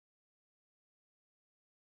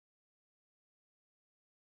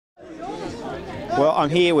Well, I'm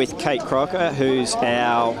here with Kate Crocker, who's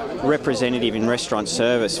our representative in restaurant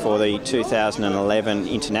service for the 2011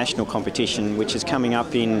 international competition, which is coming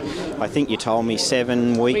up in, I think you told me,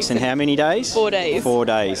 7 weeks and how many days? 4 days. 4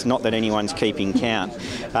 days, not that anyone's keeping count.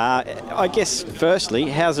 I guess, firstly,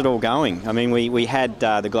 how's it all going? I mean, we had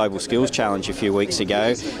the Global Skills Challenge a few weeks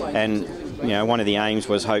ago, and one of the aims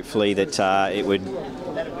was hopefully that it would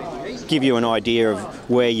give you an idea of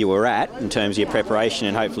where you were at in terms of your preparation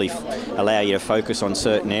and hopefully allow you to focus on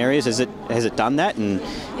certain areas. Has it done that? And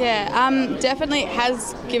definitely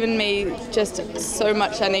has given me just so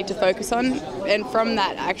much I need to focus on, and from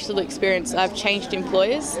that actual experience I've changed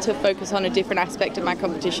employers to focus on a different aspect of my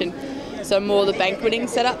competition. So more the banqueting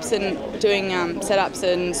setups and doing setups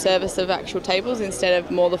and service of actual tables instead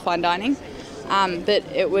of more the fine dining. But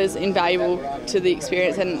it was invaluable to the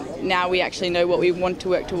experience, and now we actually know what we want to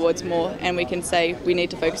work towards more, and we can say we need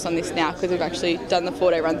to focus on this now because we've actually done the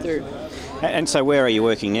 4-day run through. And so where are you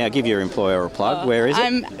working now? Give your employer a plug. Where is it?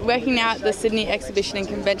 I'm working now at the Sydney Exhibition and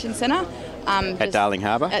Convention Centre. At Darling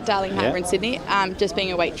Harbour? At Darling Harbour in Sydney, just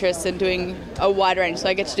being a waitress and doing a wide range. So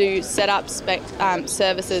I get to do setups,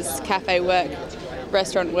 services, cafe work,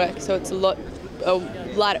 restaurant work, so it's a lot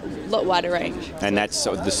wider range. And that's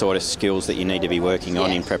the sort of skills that you need to be working on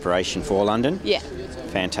in preparation for London? Yeah.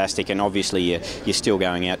 Fantastic. And obviously you're still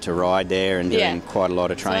going out to ride there and doing quite a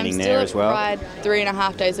lot of training there as well. I ride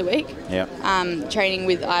 3.5 days a week. Yep. Training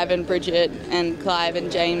with Ivan, Bridget and Clive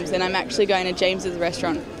and James, and I'm actually going to James's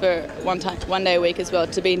restaurant for one day a week as well,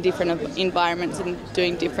 to be in different environments and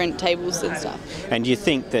doing different tables and stuff. And do you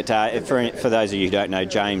think that, for those of you who don't know,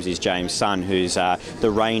 James is James' son, who's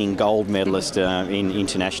the reigning gold medalist in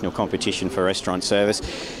international competition for restaurant service.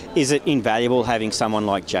 Is it invaluable having someone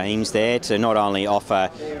like James there to not only offer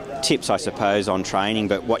tips, I suppose, on training,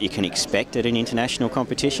 but what you can expect at an international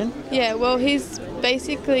competition? Yeah, well, he's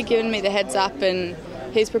basically given me the heads up and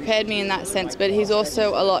he's prepared me in that sense, but he's also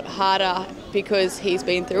a lot harder because he's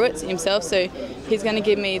been through it himself, so he's going to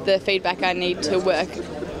give me the feedback I need to work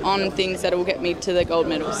on things that will get me to the gold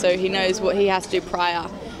medal. So he knows what he has to do prior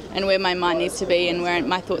and where my mind needs to be and where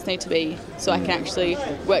my thoughts need to be, so I can actually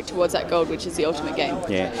work towards that gold, which is the ultimate game.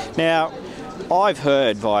 Yeah. Now, I've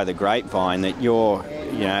heard via the grapevine that you're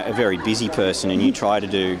a very busy person and you try to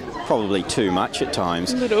do probably too much at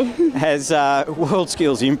times. A little. Has World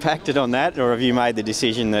Skills impacted on that, or have you made the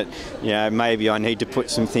decision that maybe I need to put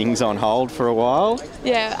some things on hold for a while?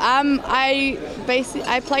 Yeah, I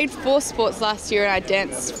played 4 sports last year and I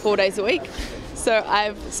danced 4 days a week. So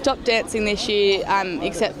I've stopped dancing this year,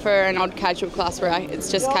 except for an odd casual class where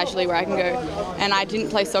it's just casually where I can go. And I didn't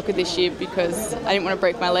play soccer this year because I didn't want to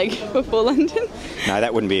break my leg before London. No,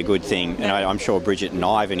 that wou't be a good thing. No. And I'm sure Bridget and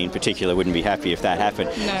Ivan in particular wouldn't be happy if that happened.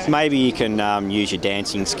 No. Maybe you can use your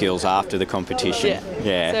dancing skills after the competition.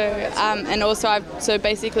 Yeah. So, and also, so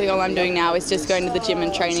basically all I'm doing now is just going to the gym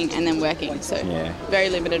and training and then working. So very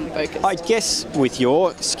limited and focused. I guess with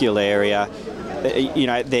your skill area,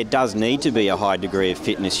 there does need to be a high degree of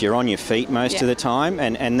fitness. You're on your feet most of the time,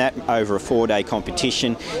 and that over a 4-day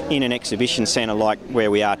competition in an exhibition centre like where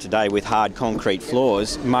we are today with hard concrete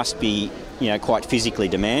floors must be quite physically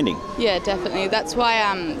demanding. Yeah, definitely. That's why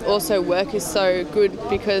also work is so good,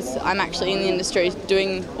 because I'm actually in the industry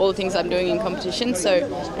doing all the things I'm doing in competition. So,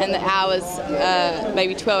 and the hours,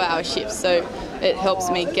 maybe 12-hour shifts. So it helps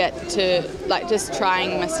me get to just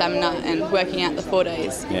trying my stamina and working out the 4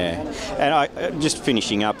 days. Yeah, and just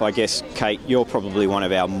finishing up, I guess, Kate, you're probably one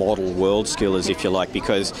of our model world skillers, if you like,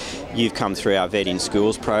 because you've come through our Vet in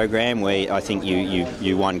Schools program where I think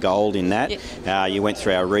you won gold in that. Yep. You went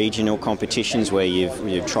through our regional competitions where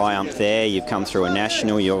you've triumphed there. You've come through a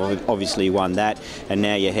national. You obviously won that, and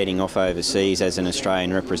now you're heading off overseas as an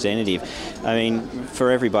Australian representative. I mean, for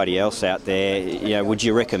everybody else out there, would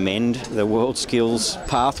you recommend the World Skills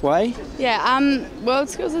pathway? Yeah, World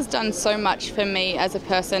Skills has done so much for me as a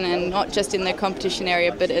person, and not just in the competition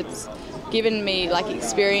area, but it's given me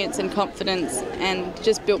experience and confidence and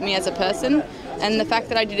just built me as a person. And the fact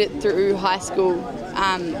that I did it through high school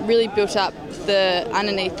really built up the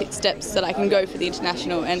underneath steps that I can go for the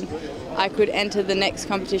international, and I could enter the next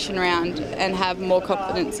competition round and have more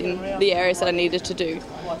confidence in the areas that I needed to do.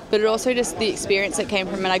 But it also just the experience that came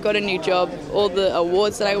from it. I got a new job, all the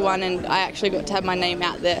awards that I won, and I actually got to have my name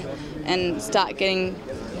out there and start getting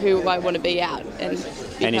who I want to be out.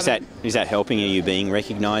 And is that helping? Are you being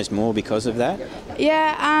recognised more because of that?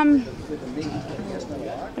 Yeah.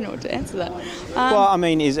 don't know what to answer that. Well, I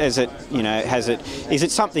mean, is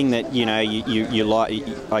it something that you like?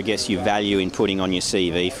 I guess you value in putting on your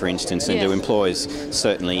CV, for instance, and do employers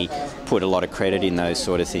certainly put a lot of credit in those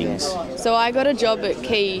sort of things? So I got a job at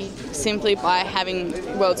Key simply by having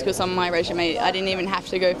World Skills on my resume. I didn't even have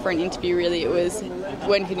to go for an interview really. It was,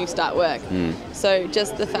 when can you start work? So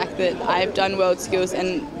just the fact that I've done World Skills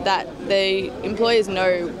and that the employers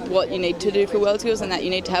know what you need to do for World Skills and that you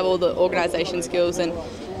need to have all the organisation skills and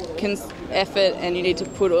effort, and you need to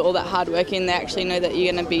put all that hard work in. They actually know that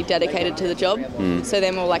you're going to be dedicated to the job, so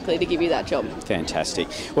they're more likely to give you that job. Fantastic.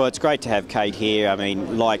 Well, it's great to have Kate here. I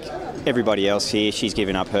mean, like everybody else here, she's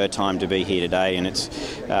given up her time to be here today, and it's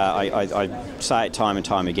I say it time and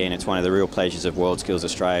time again, it's one of the real pleasures of World Skills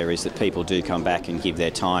Australia is that people do come back and give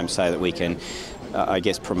their time so that we can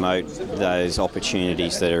promote those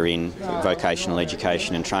opportunities that are in vocational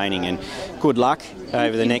education and training. And good luck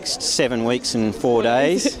over the next 7 weeks and 4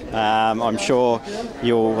 days. I'm sure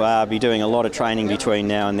you'll be doing a lot of training between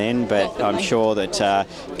now and then, but Definitely. I'm sure that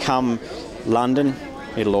come London,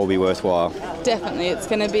 it'll all be worthwhile. Definitely, it's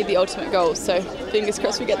going to be the ultimate goal, so fingers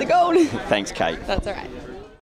crossed we get the gold. Thanks, Kate. That's all right.